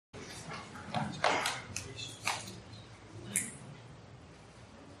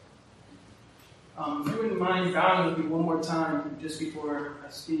If you wouldn't mind bowing with me one more time just before I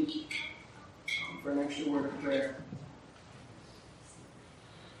speak for an extra word of prayer.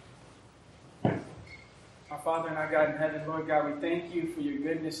 Our Father and our God in heaven, Lord God, we thank you for your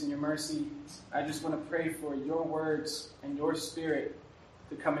goodness and your mercy. I just want to pray for your words and your spirit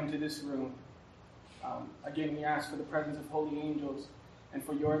to come into this room. Again, we ask for the presence of holy angels and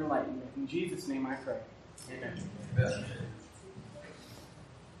for your enlightenment. In Jesus' name I pray. Amen. Amen.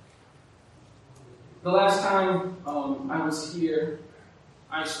 The last time I was here,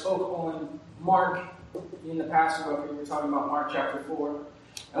 I spoke on Mark in the Pastor book. We were talking about Mark chapter 4.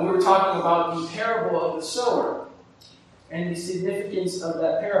 And we were talking about the parable of the sower and the significance of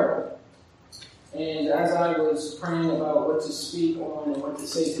that parable. And as I was praying about what to speak on and what to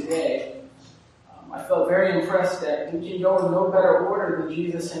say today, I felt very impressed that we can go in no better order than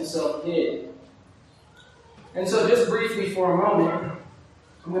Jesus himself did. And so just briefly for a moment,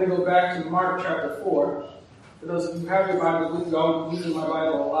 I'm going to go back to Mark chapter 4. For those of you who have your Bible with you, I'll be using my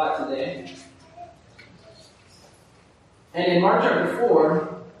Bible a lot today. And in Mark chapter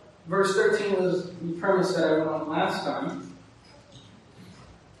 4, verse 13 was the premise that I went on last time.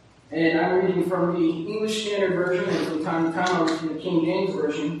 And I'm reading from the English Standard Version, and from time to time I'm reading the King James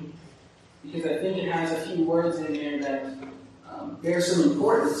Version, because I think it has a few words in there that bear some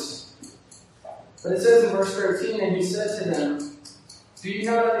importance. But it says in verse 13, and he said to them, "Do you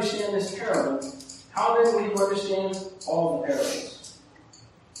not understand this parable? How then will you understand all the parables?"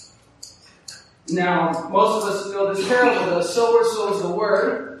 Now, most of us know this parable. The sower sows the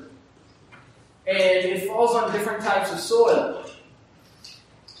word, and it falls on different types of soil.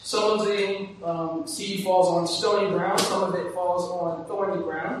 Some of the seed falls on stony ground, some of it falls on thorny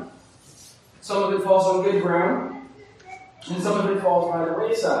ground, some of it falls on good ground, and some of it falls by the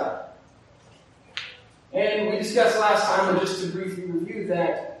wayside. And we discussed last time, but just to briefly review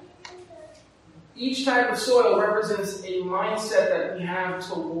that, each type of soil represents a mindset that we have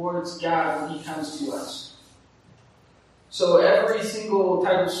towards God when he comes to us. So every single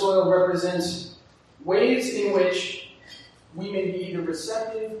type of soil represents ways in which we may be either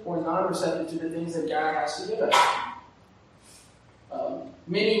receptive or non-receptive to the things that God has to give us.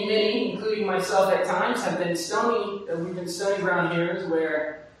 Many, including myself at times, have been stony. We've been stony ground hearers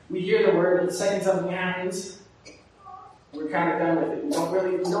where we hear the word, and the second something happens, we're kind of done with it. We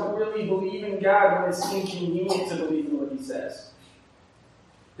don't really believe in God when it's inconvenient to believe in what he says.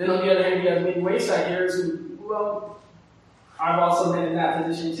 Then on the other hand, we have many wayside hearers who, well, I've also been in that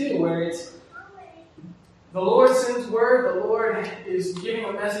position too, where it's the Lord sends word, the Lord is giving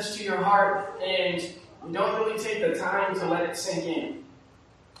a message to your heart, and you don't really take the time to let it sink in.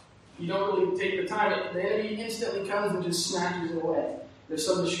 You don't really take the time. The enemy instantly comes and just snatches it away. There's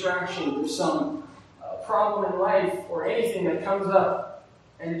some distraction, there's some problem in life or anything that comes up,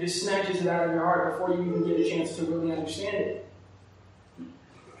 and it just snatches it out of your heart before you even get a chance to really understand it.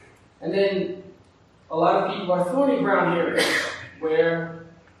 And then a lot of people are thorny ground hearers, where,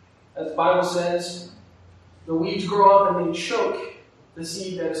 as the Bible says, the weeds grow up and they choke the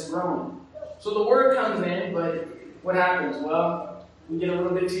seed that is growing. So the word comes in, but what happens? Well, we get a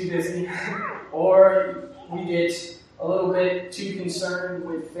little bit too busy, or we get a little bit too concerned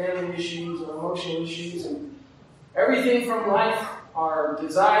with family issues or emotional issues, and everything from life, our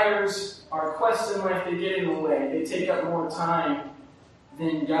desires, our quests in life, they get in the way. They take up more time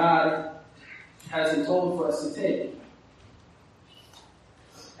than God has intended for us to take.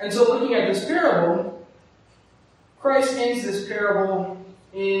 And so looking at this parable, Christ ends this parable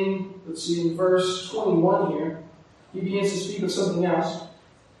in verse 21 here. He begins to speak of something else.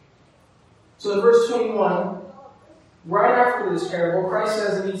 So in verse 21, right after this parable, Christ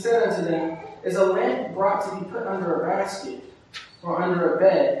says, and he said unto them, "Is a lamp brought to be put under a basket, or under a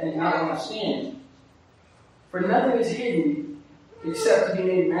bed, and not on a stand? For nothing is hidden, except to be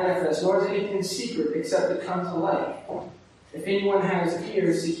made manifest, nor is anything secret, except to come to light. If anyone has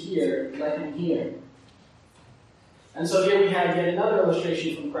ears to hear, let him hear." And so here we have yet another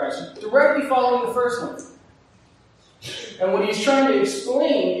illustration from Christ, directly following the first one. And what he's trying to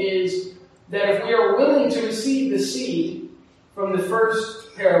explain is that if we are willing to receive the seed from the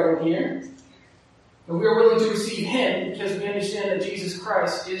first parable here, if we are willing to receive him, because we understand that Jesus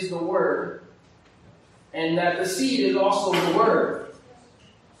Christ is the Word, and that the seed is also the Word.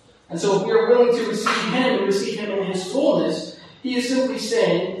 And so if we are willing to receive him and receive him in his fullness, he is simply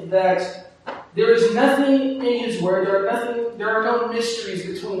saying that there is nothing in his Word, there are no mysteries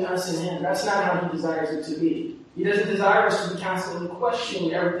between us and him. That's not how he desires it to be. He doesn't desire us to be constantly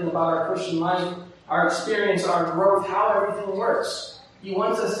questioning everything about our Christian life, our experience, our growth, how everything works. He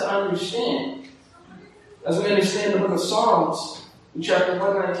wants us to understand. As we understand the book of Psalms, In chapter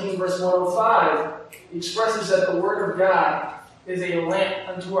 119, verse 105, he expresses that the Word of God is a lamp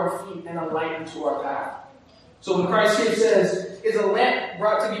unto our feet and a light unto our path. So when Christ here says, is a lamp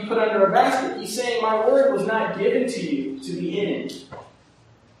brought to be put under a basket, he's saying, my word was not given to you to be hidden.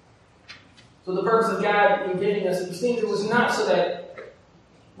 So the purpose of God in giving us these things, it was not so that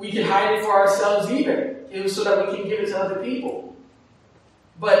we could hide it for ourselves either. It was so that we can give it to other people.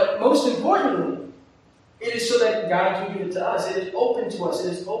 But most importantly, it is so that God can give it to us. It is open to us.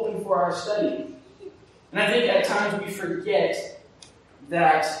 It is open for our study. And I think at times we forget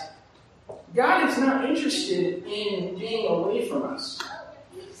that God is not interested in being away from us.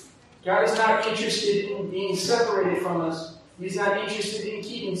 God is not interested in being separated from us. He's not interested in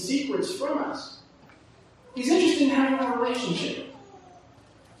keeping secrets from us. He's interested in having a relationship.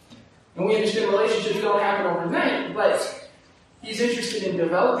 And we understand relationships don't happen overnight, but he's interested in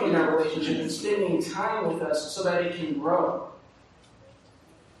developing that relationship and spending time with us so that it can grow.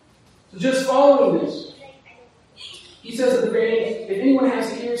 So just following this, he says at the very end, if anyone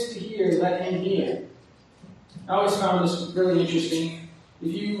has ears to hear, let him hear. I always found this really interesting.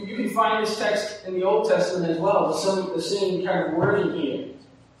 If you can find this text in the Old Testament as well, the same kind of wording here.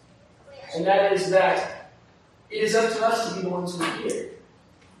 And that is that it is up to us to be the ones who hear.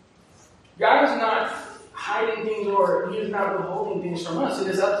 God is not hiding things or he is not withholding things from us. It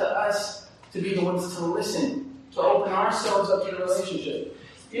is up to us to be the ones to listen, to open ourselves up to the relationship.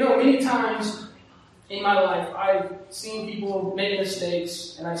 You know, many times in my life, I've seen people make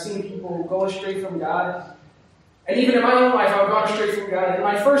mistakes, and I've seen people go astray from God. And even in my own life, I've gone astray from God. And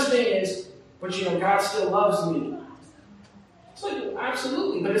my first thing is, but God still loves me. It's like,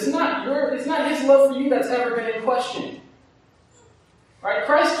 absolutely, but it's not his love for you that's ever been in question. Right?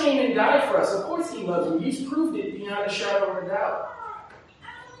 Christ came and died for us. Of course he loves you. He's proved it beyond a shadow of a doubt.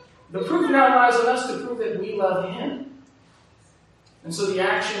 The proof now lies on us to prove that we love him. And so the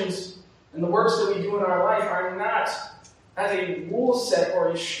actions and the works that we do in our life are not as a rule set or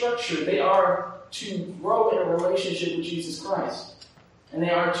a structure. They are to grow in a relationship with Jesus Christ. And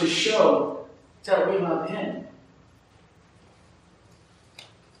they are to show that we love him.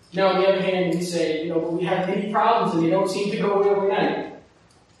 Now, on the other hand, we say, but we have many problems and they don't seem to go away overnight.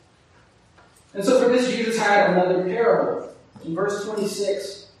 And so for this, Jesus had another parable. In verse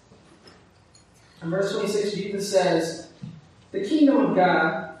 26, Jesus says, the kingdom of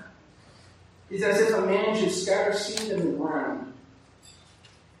God is as if a man should scatter seed in the ground.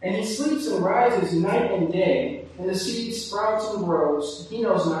 And he sleeps and rises night and day, and the seed sprouts and grows, he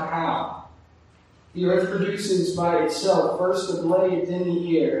knows not how. The earth produces by itself first the blade, then the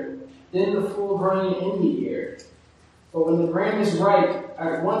ear, then the full grain in the ear. But when the grain is ripe,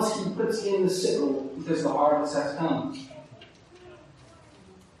 at once he puts in the sickle, because the harvest has come.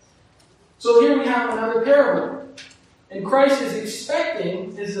 So here we have another parable. And Christ is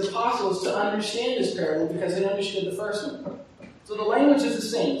expecting his apostles to understand this parable because they understood the first one. So the language is the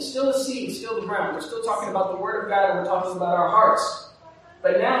same. It's still a seed, still the ground. We're still talking about the Word of God and we're talking about our hearts.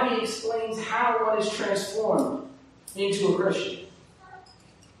 But now he explains how one is transformed into a Christian.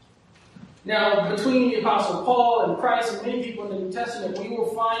 Now, between the Apostle Paul and Christ and many people in the New Testament, we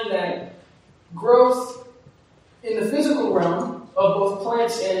will find that growth in the physical realm of both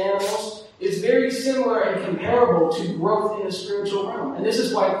plants and animals is very similar and comparable to growth in the spiritual realm. And this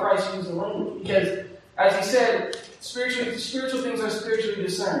is why Christ used the language. Because, as he said, spiritual things are spiritually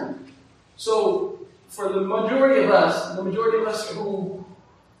discerned. So, for the majority of us who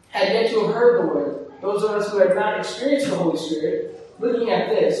had yet to have heard the Word, those of us who had not experienced the Holy Spirit, looking at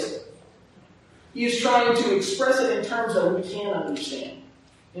this, he is trying to express it in terms that we can understand,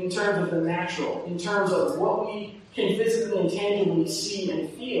 in terms of the natural, in terms of what we can physically and tangibly see and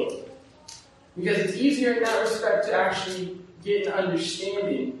feel. Because it's easier in that respect to actually get an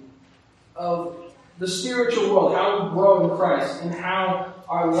understanding of the spiritual world, how we grow in Christ, and how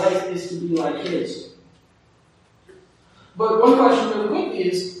our life is to be like his. But one question really quickly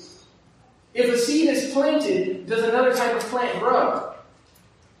is, if a seed is planted, does another type of plant grow?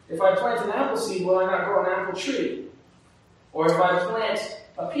 If I plant an apple seed, will I not grow an apple tree? Or if I plant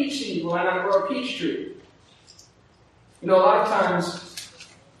a peach seed, will I not grow a peach tree? A lot of times,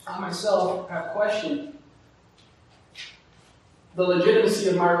 I myself have questioned the legitimacy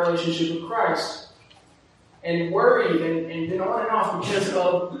of my relationship with Christ and worried and been on and off because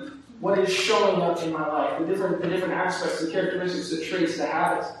of what is showing up in my life, the different aspects, the characteristics, the traits, the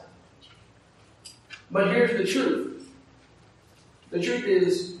habits. But here's the truth. The truth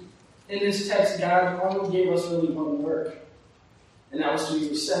is, in this text, God only gave us really one word, and that was to be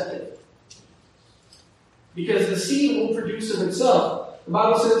receptive. Because the seed will produce of itself. The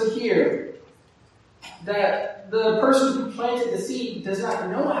Bible says here, that the person who planted the seed does not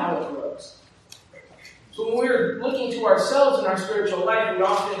know how it grows. So when we're looking to ourselves in our spiritual life, we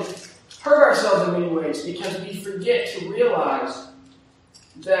often hurt ourselves in many ways because we forget to realize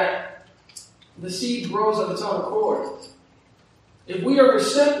that the seed grows of its own accord. If we are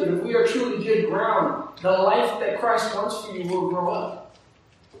receptive, if we are truly good ground, the life that Christ wants for you will grow up.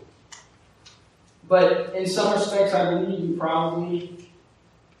 But in some respects, I believe you probably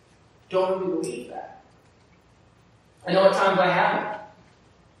don't really believe that. I know at times I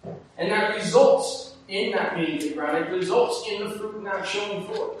haven't. And that results in not being good ground. It results in the fruit not showing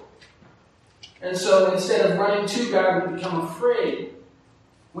forth. And so instead of running to God, we become afraid.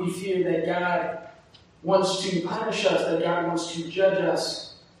 We fear that God wants to punish us, that God wants to judge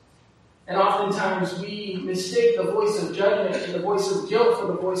us. And oftentimes we mistake the voice of judgment and the voice of guilt for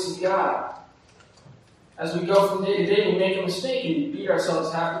the voice of God. As we go from day to day, we make a mistake and we beat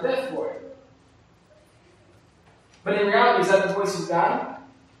ourselves half to death for it. But in reality, is that the voice of God?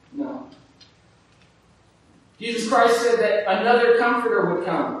 No. Jesus Christ said that another comforter would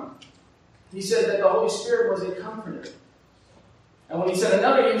come. He said that the Holy Spirit was a comforter. And when he said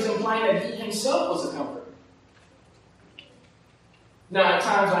another, he was implying that he himself was a comforter. Now, at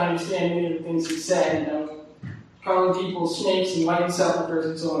times I understand many of the things he said, calling people snakes and white sepulchres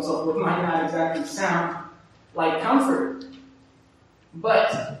and so on and so forth might not exactly sound like comfort.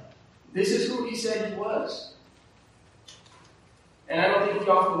 But this is who he said he was. And I don't think we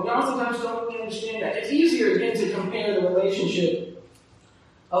oftentimes don't really understand that. It's easier, again, to compare the relationship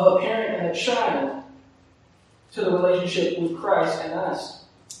of a parent and a child to the relationship with Christ and us.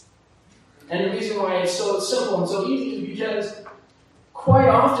 And the reason why it's so simple and so easy is because quite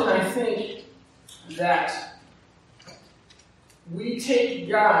often I think that we take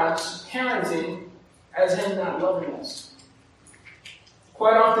God's parenting as him not loving us.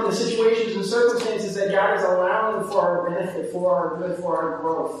 Quite often the situations and circumstances that God is allowing for our benefit, for our good, for our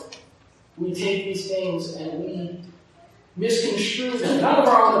growth, we take these things and we misconstrue them. Not of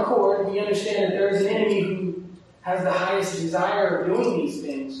our own accord. We understand that there is an enemy who has the highest desire of doing these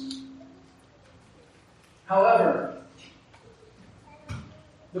things. However,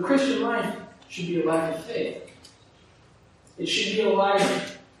 the Christian life should be a life of faith. It should be a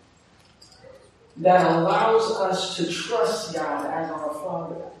life that allows us to trust God as our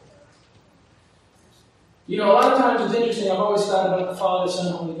Father. A lot of times it's interesting. I've always thought about the Father, Son,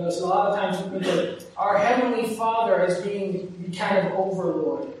 and Holy Ghost. And a lot of times we think of our Heavenly Father as being the kind of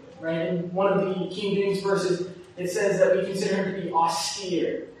overlord. Right? In one of the King James verses, it says that we consider him to be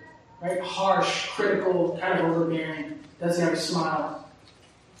austere. Right? Harsh, critical, kind of overbearing. Doesn't have a smile.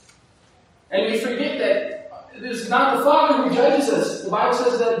 And we forget that it is not the Father who judges us. The Bible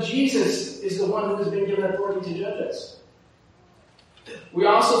says that Jesus is the one who has been given authority to judge us. We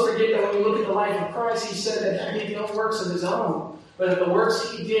also forget that when we look at the life of Christ, he said that he did no works of his own, but that the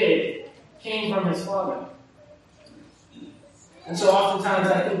works he did came from his Father. And so oftentimes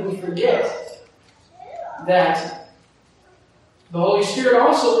I think we forget that the Holy Spirit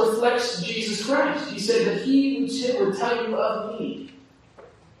also reflects Jesus Christ. He said that he would tell you of me.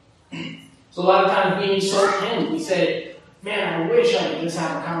 So a lot of times we insult him. We say, man, I wish I could just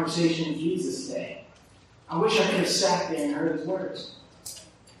have a conversation with Jesus today. I wish I could have sat there and heard his words.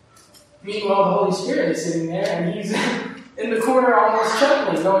 Meanwhile, the Holy Spirit is sitting there and he's in the corner almost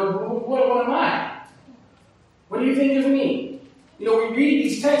chuckling, going, what am I? What do you think of me? We read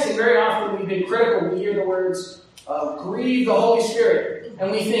these texts and very often we've been critical. We hear the words, grieve the Holy Spirit.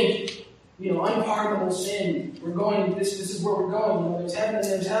 And we think, unpardonable sin. We're going, this is where we're going. There's heaven and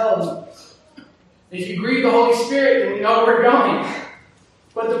there's hell. If you grieve the Holy Spirit, then we know where we're going.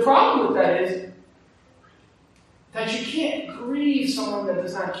 But the problem with that is that you can't grieve someone that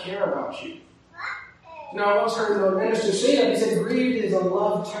does not care about you. I once heard a minister say that. He said, grieved is a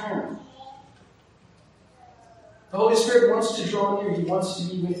love term. The Holy Spirit wants to draw near. He wants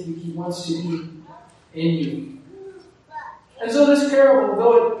to be with you. He wants to be in you. And so this parable,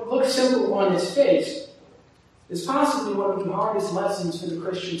 though it looks simple on its face, is possibly one of the hardest lessons for the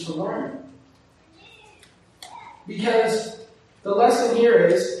Christian to learn. Because the lesson here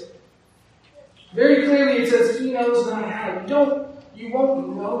is, very clearly it says, he knows not how. You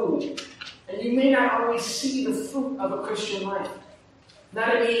won't know. And you may not always see the fruit of a Christian life.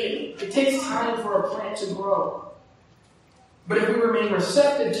 Not immediately. It takes time for a plant to grow. But if we remain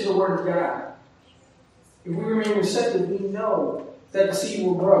receptive to the Word of God, if we remain receptive, we know that the seed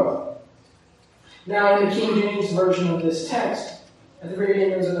will grow. Now, in the King James version of this text, at the very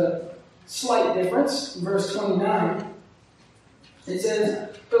end there's a slight difference. In verse 29, it says,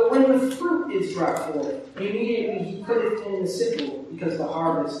 but when the fruit is brought forth, immediately he putteth in the sickle, because the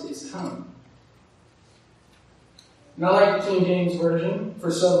harvest is come. And I like the King James Version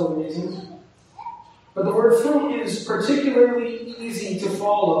for several reasons. But the word fruit is particularly easy to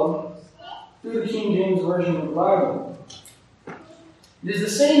follow through the King James Version of the Bible. It is the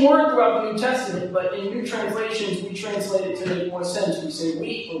same word throughout the New Testament, but in new translations we translate it to make more sense. We say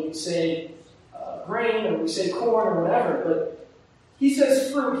wheat, or we say grain, or we say corn, or whatever. But he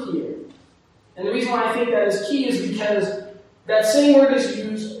says fruit here. And the reason why I think that is key is because that same word is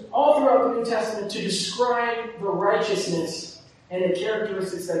used all throughout the New Testament to describe the righteousness and the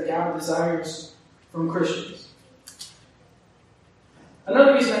characteristics that God desires from Christians.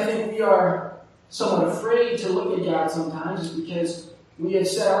 Another reason I think we are somewhat afraid to look at God sometimes is because we have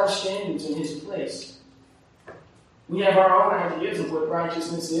set our standards in His place. We have our own ideas of what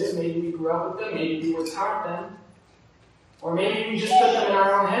righteousness is. Maybe we grew up with them, maybe we were taught them, or maybe we just put them in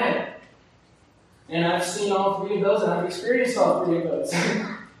our own head. And I've seen all three of those, and I've experienced all three of those.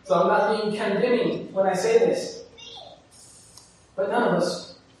 So I'm not being condemning when I say this. But none of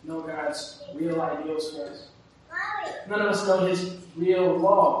us know God's real ideals for us. None of us know His real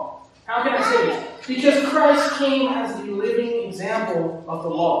law. How can I say this? Because Christ came as the living example of the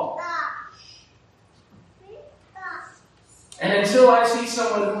law. And until I see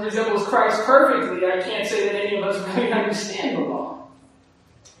someone who resembles Christ perfectly, I can't say that any of us really understand the law.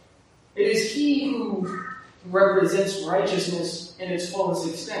 It is He who represents righteousness in its fullest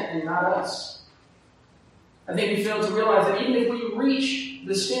extent, and not us. I think we fail to realize that even if we reach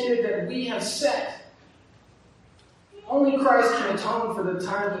the standard that we have set, only Christ can atone for the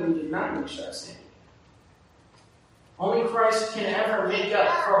times that we did not reach that standard. Only Christ can ever make up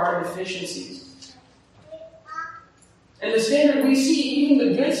for our deficiencies. And the standard we see, even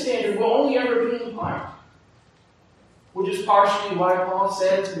the good standard, will only ever be in part. Which is partially why Paul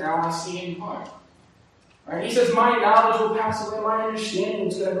says, now I see in part. Right? He says, my knowledge will pass away, my understanding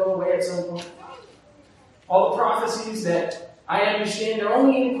is going to go away at some point. All the prophecies that I understand, they're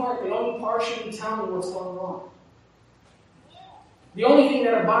only in part. They only partially tell me what's going on. The only thing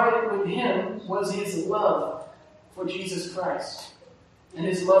that abided with him was his love for Jesus Christ and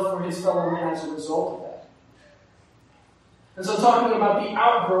his love for his fellow man as a result of that. And so talking about the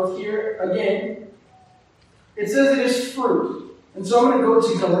outgrowth here, again, it says it is fruit. And so I'm going to go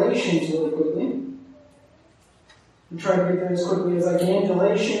to Galatians really quickly. I'm trying to get there as quickly as I can.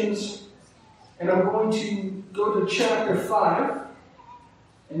 Galatians, and I'm going to go to chapter 5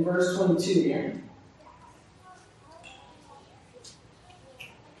 and verse 22 here.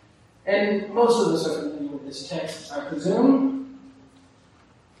 And most of us are familiar with this text, I presume.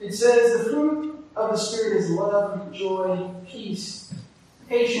 It says, the fruit of the Spirit is love, joy, peace,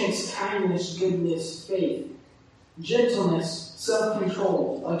 patience, kindness, goodness, faith, gentleness,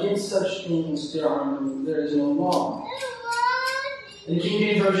 self-control. Against such things there is no law. And the King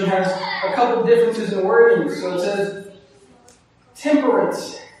James Version has a couple differences in wording. So it says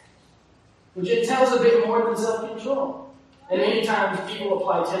temperance, which it tells a bit more than self-control. And many times people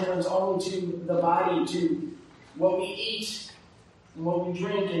apply temperance only to the body, to what we eat and what we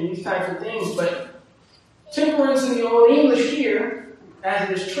drink and these types of things. But temperance in the Old English here, as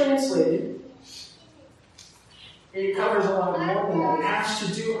it is translated, it covers a lot more than that. It has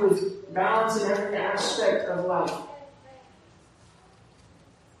to do with balance in every aspect of life.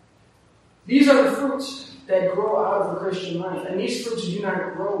 These are the fruits that grow out of a Christian life. And these fruits do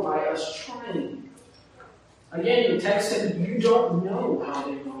not grow by us trying. Again, the text said you don't know how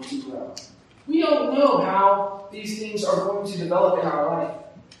they're going to grow. We don't know how these things are going to develop in our life.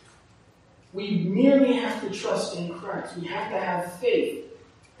 We merely have to trust in Christ. We have to have faith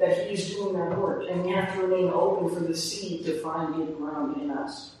that He is doing that work. And we have to remain open for the seed to find good ground in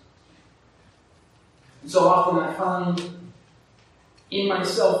us. And so often I find in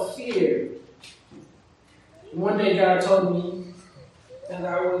myself fear. One day God told me that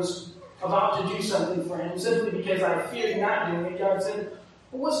I was about to do something for Him simply because I feared not doing it. God said,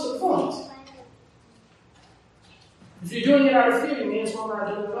 well, what's the point? If you're doing it out of fear, you may as well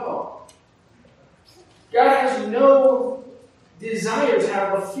not do it at all. God has no desire to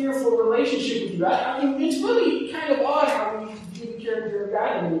have a fearful relationship with you. I mean, it's really kind of odd how we view the character of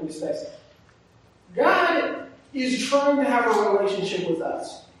God in many respects. God is trying to have a relationship with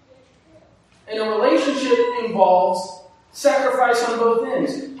us. And a relationship involves sacrifice on both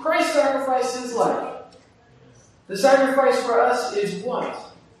ends. Christ sacrificed His life. The sacrifice for us is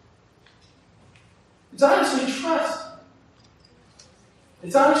what? It's honestly trust.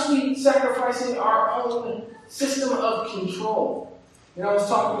 It's honestly sacrificing our own system of control. You know, I was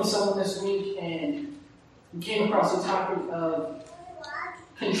talking to someone this week and we came across the topic of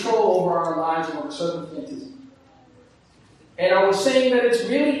control over our lives and over circumstances. And I was saying that it's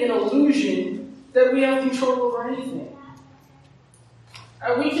really an illusion that we have control over anything.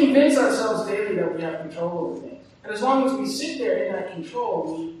 We convince ourselves daily that we have control over things. And as long as we sit there in that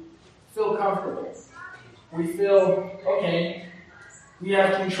control, we feel comfortable. We feel, okay, we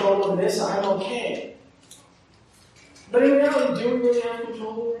have control over this, I'm okay. But in reality, do we really have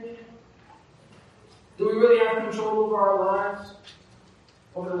control over anything? Do we really have control over our lives?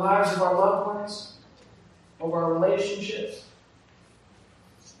 Over the lives of our loved ones? Over our relationships?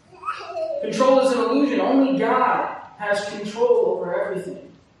 Control is an illusion. Only God has control over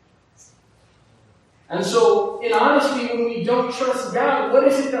everything. And so, in honesty, when we don't trust God, what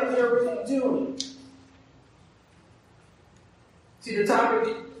is it that we are really doing? See, the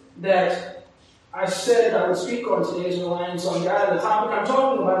topic that I said I would speak on today is reliance on God. The topic I'm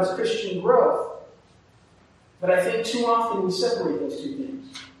talking about is Christian growth. But I think too often we separate those two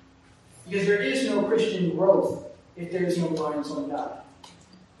things. Because there is no Christian growth if there is no reliance on God.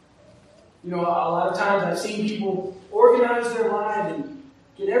 You know, a lot of times I've seen people organize their lives and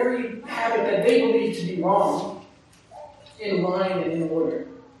get every habit that they believe to be wrong in line and in order.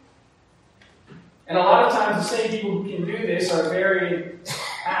 And a lot of times the same people who can do this are very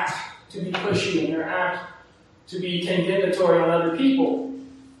apt to be pushy, and they're apt to be condemnatory on other people.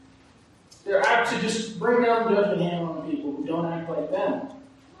 They're apt to just bring down the judgment hand on people who don't act like them.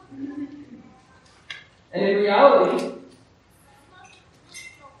 And in reality,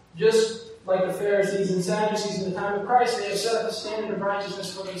 just like the Pharisees and Sadducees in the time of Christ, they have set up a standard of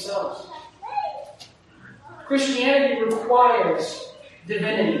righteousness for themselves. Christianity requires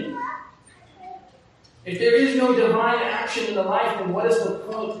divinity. If there is no divine action in the life, then what is the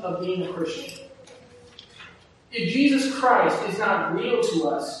point of being a Christian? If Jesus Christ is not real to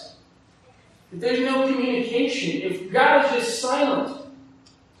us, if there's no communication, if God is just silent,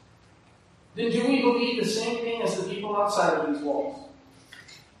 then do we believe the same thing as the people outside of these walls?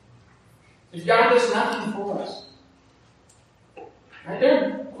 If God does nothing for us. Right? There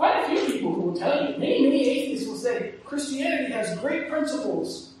are quite a few people who will tell you, many atheists will say, Christianity has great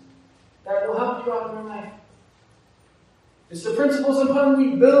principles that will help you out in your life. It's the principles upon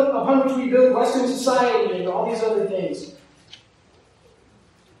which we build Western society and all these other things.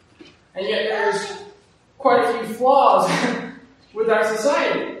 And yet there's quite a few flaws with our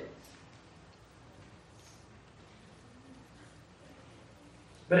society.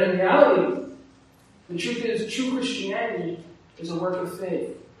 But in reality, the truth is, true Christianity is a work of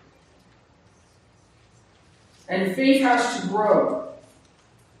faith. And faith has to grow.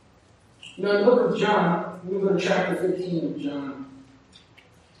 You know, in the book of John, we go to chapter 15 of John.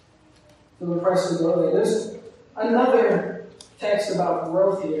 The press to go there. There's another text about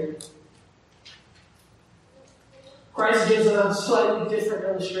growth here. Christ gives a slightly different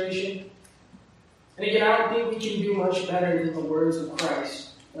illustration. And again, I don't think we can do much better than the words of Christ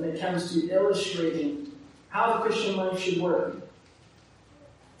when it comes to illustrating how the Christian life should work.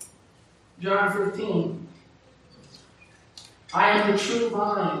 John 15. I am the true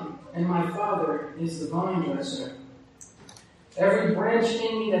vine, and my Father is the vine dresser. Every branch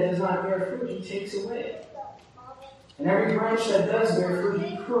in me that does not bear fruit, he takes away. And every branch that does bear fruit,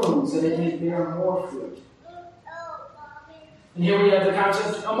 he prunes, that it may bear more fruit. And here we have the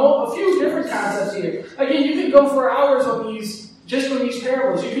concept, a few different concepts here. Again, you could go for hours on these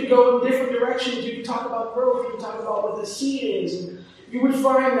parables. You could go in different directions. You could talk about growth. You could talk about what the seed is. And you would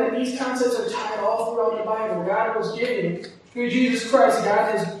find that these concepts are tied all throughout the Bible. God was giving, through Jesus Christ,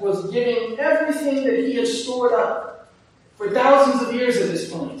 God was giving everything that he has stored up for thousands of years at this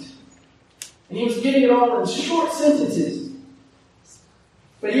point. And he was giving it all in short sentences.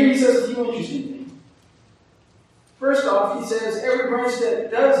 But here he says a few interesting things. First off, he says, every branch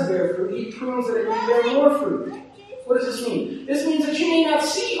that does bear fruit, he prunes that it may bear more fruit. What does this mean? This means that you may not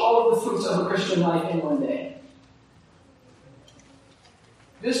see all of the fruits of a Christian life in one day.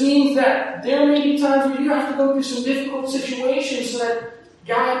 This means that there may be times where you have to go through some difficult situations so that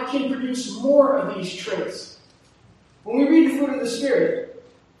God can produce more of these traits. When we read the fruit of the Spirit,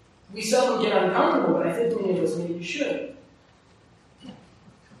 we seldom get uncomfortable, but I think many of us maybe should.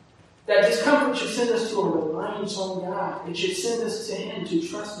 That discomfort should send us to a reliance on God. It should send us to him, to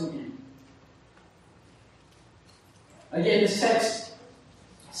trust in him. Again, this text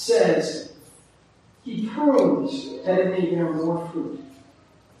says, he prunes that it may bear more fruit.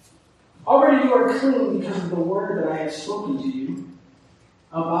 Already you are clean because of the word that I have spoken to you.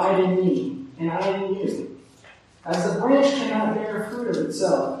 Abide in me, and I in you. As the branch cannot bear fruit of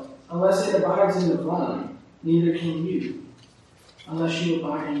itself unless it abides in the vine, neither can you unless you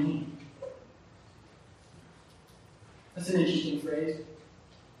abide in me. That's an interesting phrase.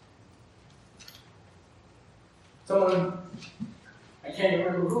 Someone, I I can't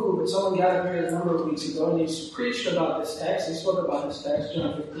remember who, but someone got up here a number of weeks ago and they preached about this text. They spoke about this text,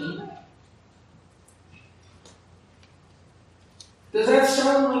 John 15. Does that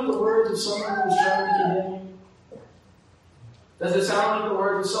sound like the words of someone who's trying to condemn you? Does it sound like the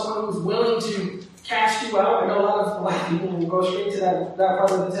words of someone who's willing to cast you out? I know a lot of black people will go straight to that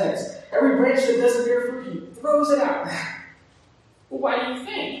part of the text. Every branch that doesn't bear fruit, he throws it out. Well, why do you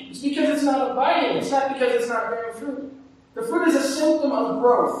think? It's because it's not abiding. It's not because it's not bearing fruit. The fruit is a symptom of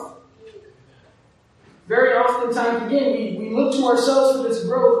growth. Very oftentimes, again, we look to ourselves for this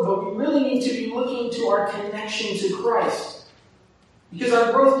growth, but we really need to be looking to our connection to Christ. Because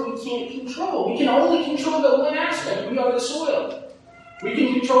our growth we can't control. We can only control the one aspect. We are the soil. We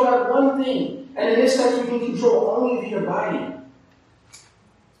can control that one thing. And in this text, we can control only the abiding.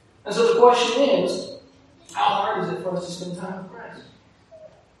 And so the question is, how hard is it for us to spend time with Christ?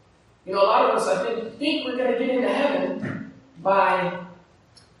 You know, a lot of us, I think we're going to get into heaven by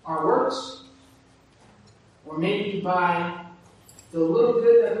our works, or maybe by the little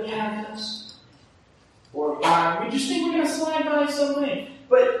good that we have in us, or by, we just think we're going to slide by some way.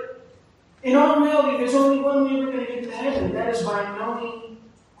 But in all reality, there's only one way we're going to get to heaven, and that is by knowing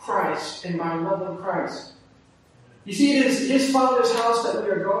Christ and by loving Christ. You see, it is His Father's house that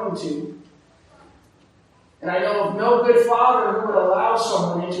we are going to. And I know of no good father who would allow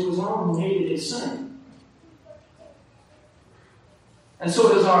someone into his home who hated his son. And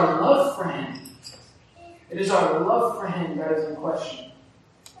so it is our love for Him. It is our love for Him that is in question.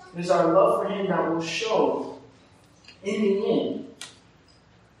 It is our love for Him that will show, in the end,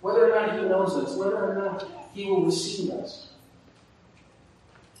 whether or not He knows us, whether or not He will receive us.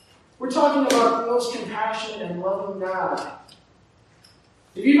 We're talking about the most compassionate and loving God.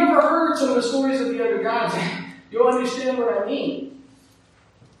 If you've ever heard some of the stories of the other gods, you'll understand what I mean.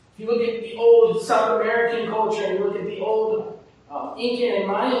 If you look at the old South American culture and you look at the old Incan and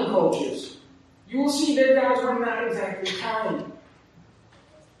Mayan cultures, you will see their gods were not exactly kind.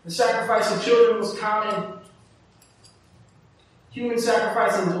 The sacrifice of children was common. Human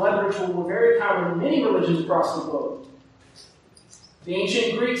sacrifice and blood ritual were very common in many religions across the globe. The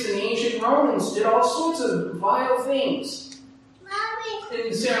ancient Greeks and the ancient Romans did all sorts of vile things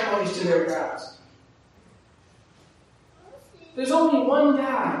in ceremonies to their gods. There's only one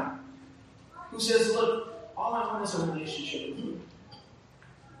God who says, look, all I want is a relationship with you.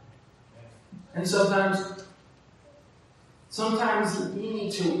 And sometimes we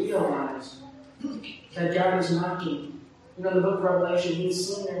need to realize that God is knocking. You know, in the book of Revelation, He's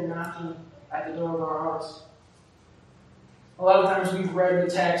sitting there knocking at the door of our hearts. A lot of times we've read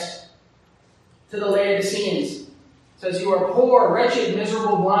the text to the Laodiceans. It says, you are poor, wretched,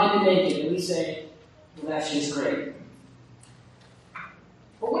 miserable, blind, and naked. And we say, well, that's just great.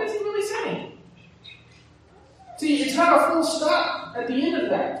 But what is He really saying? See, it's not a full stop at the end of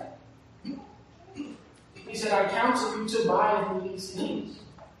that. He said, I counsel you to buy from these things.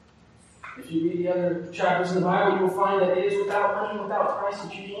 If you read the other chapters in the Bible, you will find that it is without money and without Christ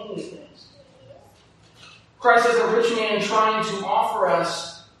that you gain these things. Christ is a rich man trying to offer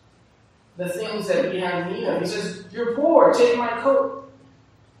us the things that we have need of. He says, you're poor, take my coat.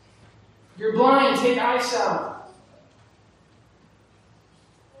 You're blind, take eye salve.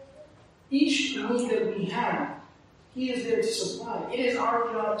 Each need that we have, He is there to supply. It is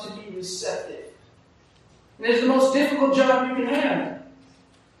our job to be receptive. And it is the most difficult job you can have.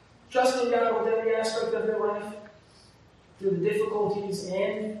 Trusting God with every aspect of your life, through the difficulties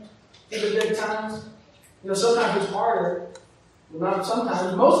and through the good times. You know, sometimes it's harder. Well, not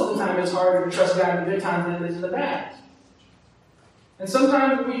sometimes. Most of the time it's harder to trust God in the good times than it is in the bad. And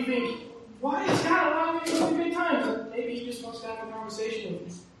sometimes we think, why is God allowing me to go through good times? But maybe He just wants to have a conversation with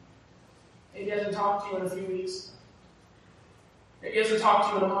you. Maybe He hasn't talked to you in a few weeks. Maybe He hasn't talked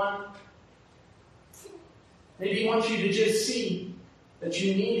to you in a month. Maybe He wants you to just see that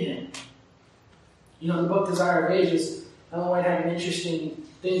you need Him. You know, in the book Desire of Ages, Ellen White had an interesting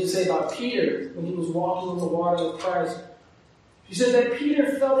thing to say about Peter when he was walking on the water with Christ. She said that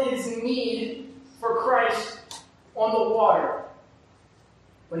Peter felt his need for Christ on the water,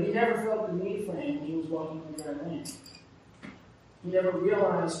 but he never felt the need for Him when he was walking on dry land. He never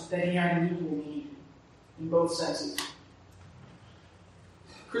realized that he had an equal need in both senses.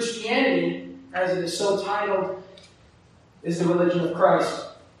 Christianity, as it is so titled, is the religion of Christ.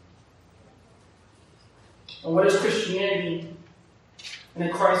 And what is Christianity in a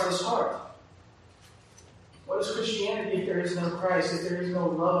Christless heart? What is Christianity if there is no Christ, if there is no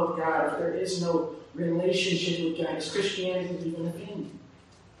love of God, if there is no relationship with God? Is Christianity even a thing?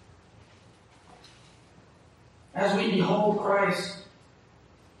 As we behold Christ,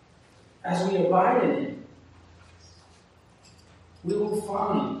 as we abide in Him, we will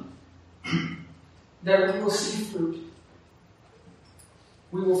find that we will see fruit.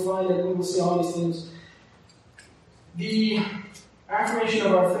 We will find that we will see all these things. The affirmation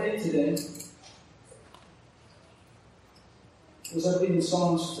of our faith today was, I believe, in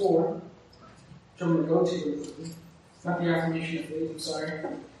Psalms 4, which I'm going to go to really quickly. Not the affirmation of faith, I'm sorry.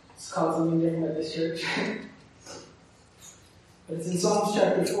 It's called something different at this church. But it's in Psalms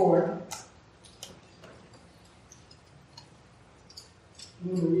chapter 4.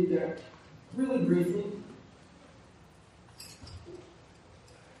 I'm going to read that really briefly.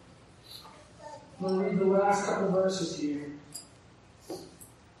 I'm going to read the last couple of verses here.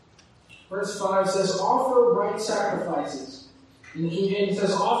 Verse 5 says, offer right sacrifices. In the King James it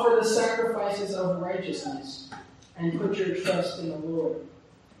says, offer the sacrifices of righteousness, and put your trust in the Lord.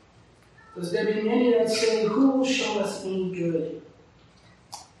 Does there be many that say, who will show us any good?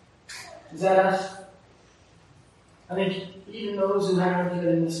 Is that us? I think even those who have good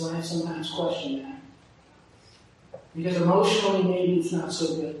in this life sometimes question that. Because emotionally, maybe it's not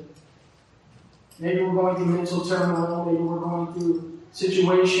so good. Maybe we're going through mental turmoil. Maybe we're going through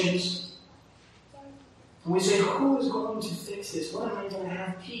situations. And we say, who is going to fix this? When am I going to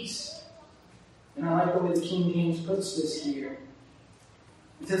have peace? And I like the way the King James puts this here.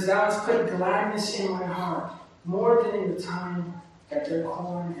 It says, God has put gladness in my heart, more than in the time that their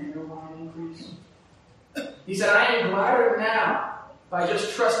corn and their wine increased. He said, I am gladder now by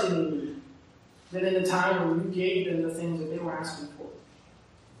just trusting in you than in the time when you gave them the things that they were asking for.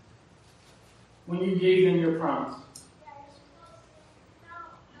 When you gave them your promise.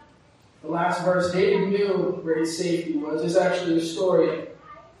 The last verse, David knew where his safety was. There's actually a story.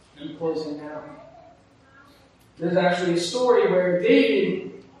 I'm closing now. There's actually a story where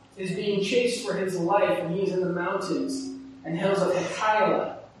David is being chased for his life, and he's in the mountains and hills of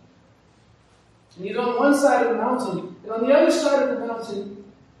Hekaiah. And he's on one side of the mountain, and on the other side of the mountain,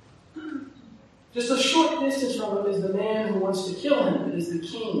 just a short distance from him, is the man who wants to kill him. It is the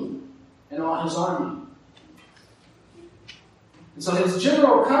king and all his army. And so his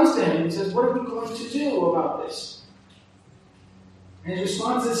general comes to him and says, what are we going to do about this? And his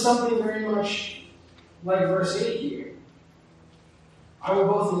response is something very much like verse 8 here. I will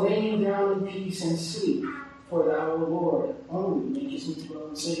both lay me down in peace and sleep, for thou, O Lord, only makest me dwell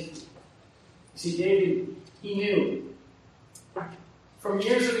in safety. See, David, he knew. From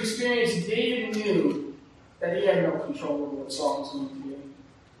years of experience, David knew that he had no control over what Saul was going to do.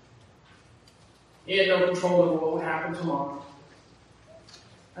 He had no control over what would happen tomorrow.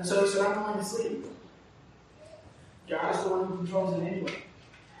 And so he said, I'm going to sleep. God is the one who controls it anyway.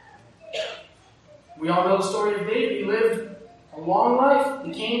 We all know the story of David. He lived a long life,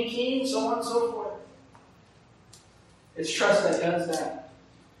 became king, so on and so forth. It's trust that does that.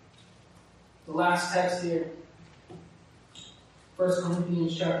 The last text here, 1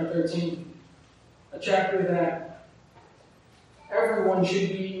 Corinthians chapter 13, a chapter that everyone should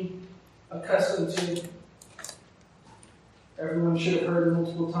be accustomed to. Everyone should have heard it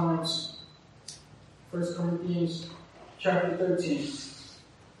multiple times. 1 Corinthians chapter 13.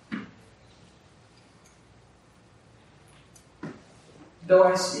 Though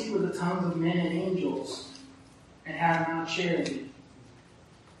I speak with the tongues of men and angels, and have not charity,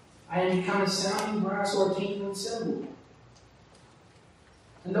 I am become a sounding brass or a tinkling cymbal.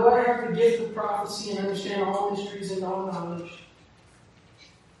 And though I have the gift of prophecy and understand all mysteries and all knowledge,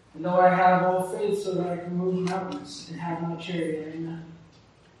 and though I have all faith so that I can move mountains and have not charity, I am nothing.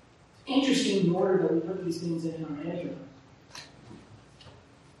 Interesting the order that we put these things in our head.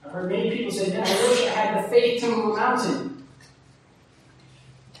 I've heard many people say, man, I wish I had the faith to move a mountain.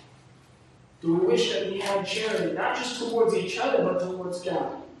 Do we wish that we had charity, not just towards each other, but towards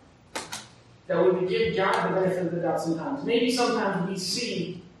God? That we would give God the benefit of the doubt sometimes. Maybe sometimes we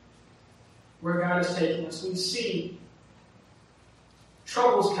see where God is taking us. We see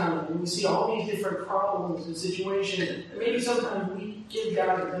troubles coming, and we see all these different problems and situations. And maybe sometimes we give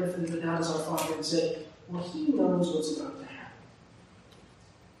God the benefit of the doubt as our Father and say, well, He knows what's about to happen.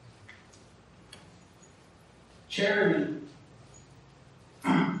 Charity.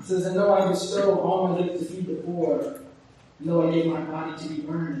 It says, and though I bestow all my gifts to feed the poor, and though I give my body to be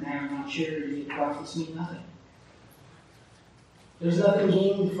burned and have not charity, it profits me nothing. There's nothing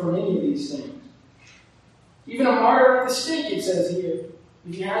gained from any of these things. Even a martyr at the stake, it says here,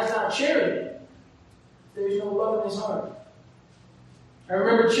 if he has not charity, there's no love in his heart. I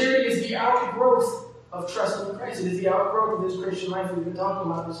remember charity is the outgrowth of trust in Christ. It is the outgrowth of this Christian life we've been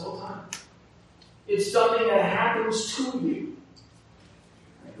talking about this whole time. It's something that happens to you.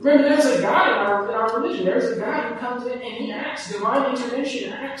 Remember, there's a God in our religion. There's a God who comes in and He acts, divine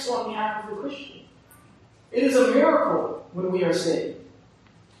intervention, acts on behalf of the Christian. It is a miracle when we are saved.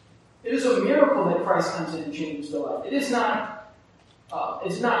 It is a miracle that Christ comes in and changes the life. It's not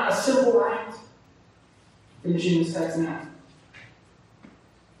a simple act. Finishing this text now.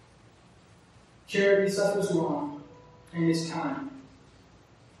 Charity suffers long and is kind.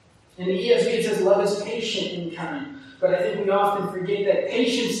 In the ESV it says love is patient and kind. But I think we often forget that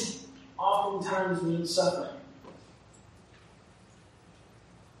patience oftentimes means suffering.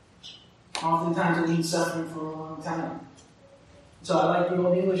 Oftentimes it means suffering for a long time. So I like the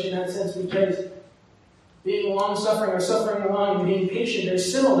Old English in that sense because being long-suffering or suffering long and being patient, they're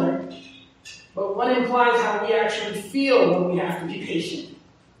similar. But one implies how we actually feel when we have to be patient.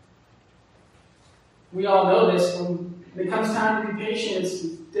 We all know this. When it comes time to be patient, it's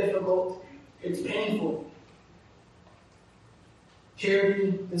difficult. It's painful.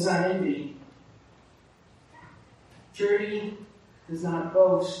 Charity does not envy. Charity does not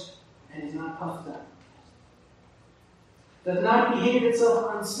boast and is not puffed up. Does not behave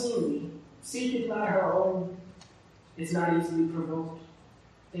itself unseemly. Seeketh not her own. Is not easily provoked.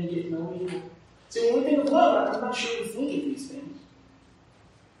 Thinketh no evil. See, when we think of love, I'm not sure we think of these things.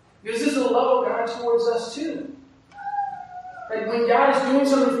 Because this is the love of God towards us too. Like when God is doing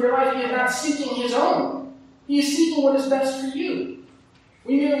something for your life, He is not seeking His own. He is seeking what is best for you.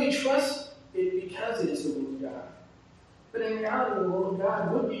 We merely trust it because it is the will of God. But in reality, the will of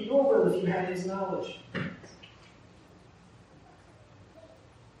God would be your will if you had His knowledge.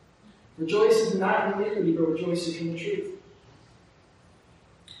 Rejoices not in iniquity, but rejoices in the truth.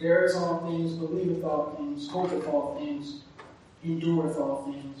 Beareth all things, believeth all things, hopeth all things, endureth all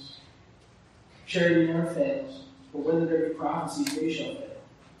things. Charity never fails, but whether there be prophecies, they shall fail.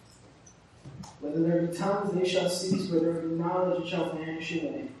 Whether there be tongues, they shall cease, whether there be knowledge, it shall vanish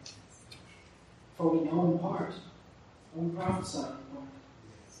away. For we know in part, and we prophesy in part.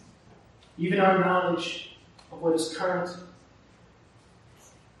 Even our knowledge of what is current,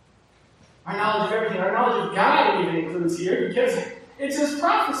 our knowledge of everything, our knowledge of God even includes here, because it's His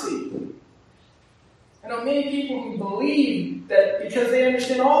prophecy. I know many people who believe that because they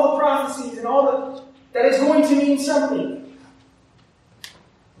understand all the prophecies and that it's going to mean something.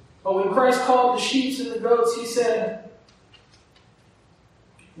 But when Christ called the sheep and the goats, He said,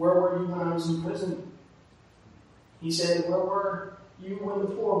 "Where were you when I was in prison?" He said, "Where were you when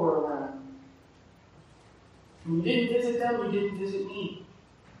the poor were around? When you didn't visit them, you didn't visit me."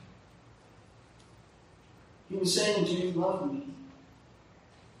 He was saying, "Do you love me?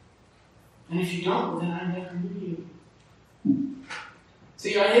 And if you don't, then I never knew you."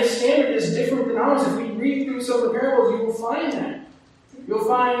 See, His standard is different than ours. If we read through some of the parables, you will find that. You'll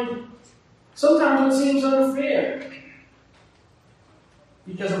find sometimes it seems unfair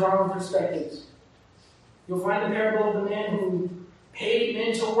because of our own perspectives. You'll find the parable of the man who paid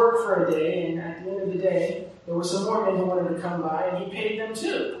men to work for a day, and at the end of the day, there were some more men who wanted to come by, and he paid them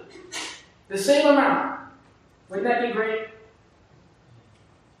too. The same amount. Wouldn't that be great?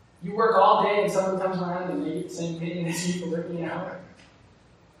 You work all day and someone comes around and they get the same payment as you for working an hour.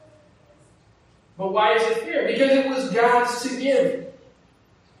 But why is it fair? Because it was God's to give.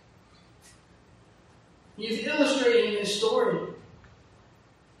 He's illustrating this story.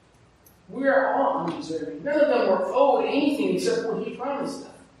 We are all undeserving. None of them were owed anything except what He promised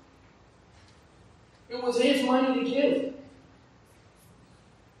them. It was His money to give.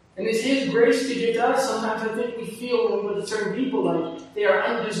 And it's His grace to give to us. Sometimes I think we feel when we look at certain people like they are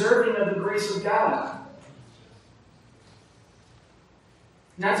undeserving of the grace of God.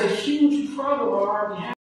 And that's a huge problem on our behalf.